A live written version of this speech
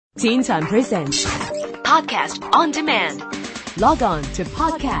Teen Time Presents Podcast on Demand. Log on to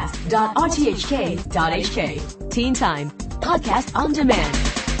podcast.rthk.hk. Teen Time Podcast on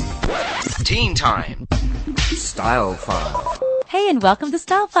Demand. Teen Time Style File. Hey, and welcome to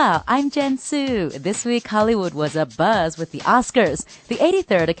Style File. I'm Jen Su. This week, Hollywood was abuzz with the Oscars, the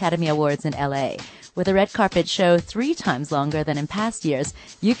 83rd Academy Awards in LA. With a red carpet show 3 times longer than in past years,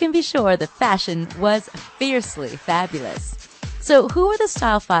 you can be sure the fashion was fiercely fabulous. So who were the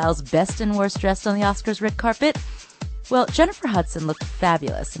Style File's best and worst dressed on the Oscars red carpet? Well, Jennifer Hudson looked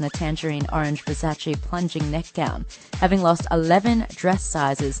fabulous in a tangerine orange Versace plunging neck gown. Having lost 11 dress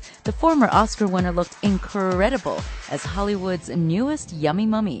sizes, the former Oscar winner looked incredible as Hollywood's newest yummy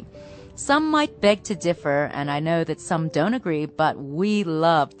mummy. Some might beg to differ, and I know that some don't agree, but we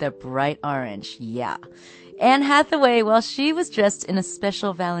loved the bright orange. Yeah. Anne Hathaway, well, she was dressed in a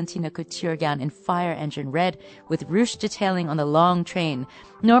special Valentino couture gown in fire engine red with ruche detailing on the long train.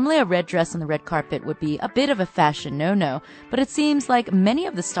 Normally a red dress on the red carpet would be a bit of a fashion no-no, but it seems like many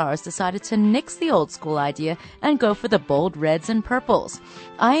of the stars decided to nix the old school idea and go for the bold reds and purples.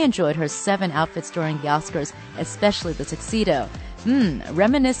 I enjoyed her 7 outfits during the Oscars, especially the tuxedo.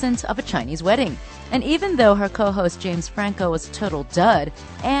 Reminiscent of a Chinese wedding. And even though her co-host James Franco was a total dud,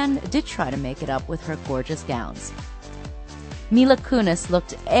 Anne did try to make it up with her gorgeous gowns. Mila Kunis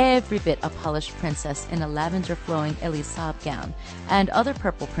looked every bit a polished princess in a lavender flowing Elie Saab gown, and other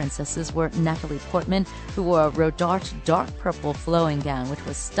purple princesses were Natalie Portman, who wore a Rodarte dark purple flowing gown, which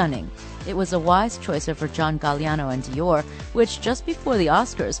was stunning. It was a wise choice over John Galliano and Dior, which just before the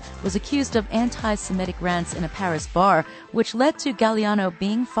Oscars was accused of anti-Semitic rants in a Paris bar, which led to Galliano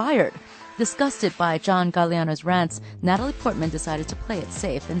being fired. Disgusted by John Galliano's rants, Natalie Portman decided to play it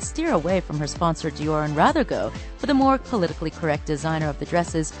safe and steer away from her sponsor Dior and rather go for the more politically correct designer of the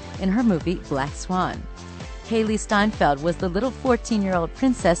dresses in her movie Black Swan. Hailee Steinfeld was the little 14-year-old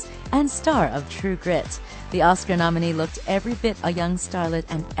princess and star of True Grit. The Oscar nominee looked every bit a young starlet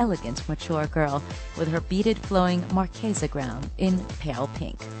and elegant, mature girl with her beaded flowing Marchesa gown in pale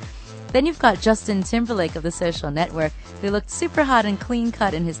pink. Then you've got Justin Timberlake of The Social Network, who looked super hot and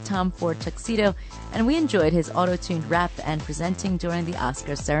clean-cut in his Tom Ford tuxedo, and we enjoyed his auto-tuned rap and presenting during the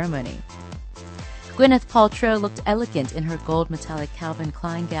Oscar ceremony. Gwyneth Paltrow looked elegant in her gold metallic Calvin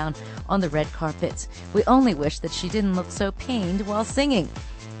Klein gown on the red carpet. We only wish that she didn't look so pained while singing.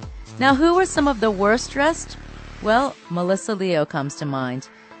 Now, who were some of the worst dressed? Well, Melissa Leo comes to mind.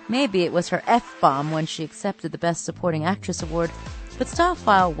 Maybe it was her F-bomb when she accepted the Best Supporting Actress award, but Style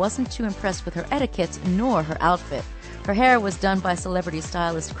File wasn't too impressed with her etiquette nor her outfit. Her hair was done by celebrity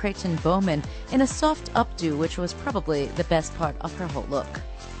stylist Creighton Bowman in a soft updo, which was probably the best part of her whole look.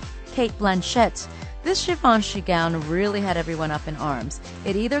 Cate Blanchett. This Givenchy gown really had everyone up in arms.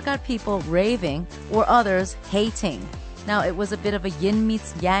 It either got people raving or others hating. Now, it was a bit of a yin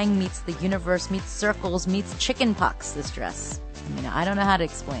meets yang meets the universe meets circles meets chicken pox, this dress. I don't know how to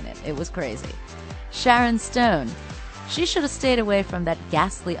explain it. It was crazy. Sharon Stone. She should have stayed away from that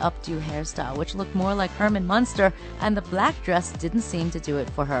ghastly updo hairstyle, which looked more like Herman Munster, and the black dress didn't seem to do it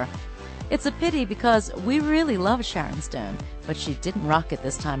for her. It's a pity because we really love Sharon Stone, but she didn't rock it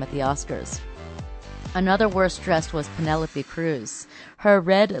this time at the Oscars. Another worst dressed was Penelope Cruz. Her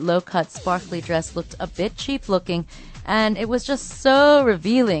red, low-cut, sparkly dress looked a bit cheap-looking, and it was just so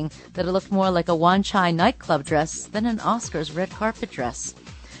revealing that it looked more like a Wan Chai nightclub dress than an Oscars red carpet dress.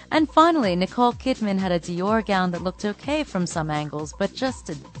 And finally, Nicole Kidman had a Dior gown that looked okay from some angles, but just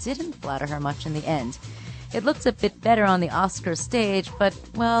didn't flatter her much in the end. It looked a bit better on the Oscar stage, but,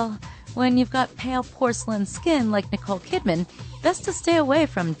 well, when you've got pale porcelain skin like Nicole Kidman, best to stay away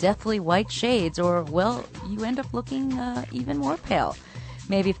from deathly white shades or, well, you end up looking even more pale.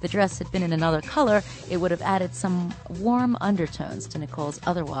 Maybe if the dress had been in another color, it would have added some warm undertones to Nicole's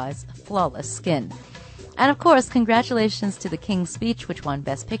otherwise flawless skin. And of course, congratulations to The King's Speech, which won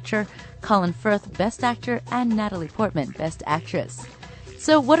Best Picture, Colin Firth Best Actor, and Natalie Portman Best Actress.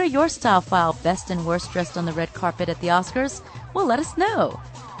 So what are your Style File best and worst dressed on the red carpet at the Oscars? Well, let us know.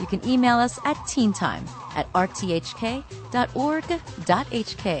 You can email us at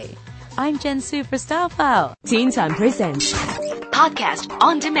teentime@rthk.org.hk. I'm Jen Su for Style File. Teen Time Presents Podcast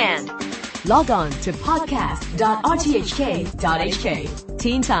on Demand. Log on to podcast.rthk.hk.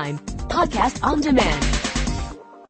 Teen Time Podcast on Demand.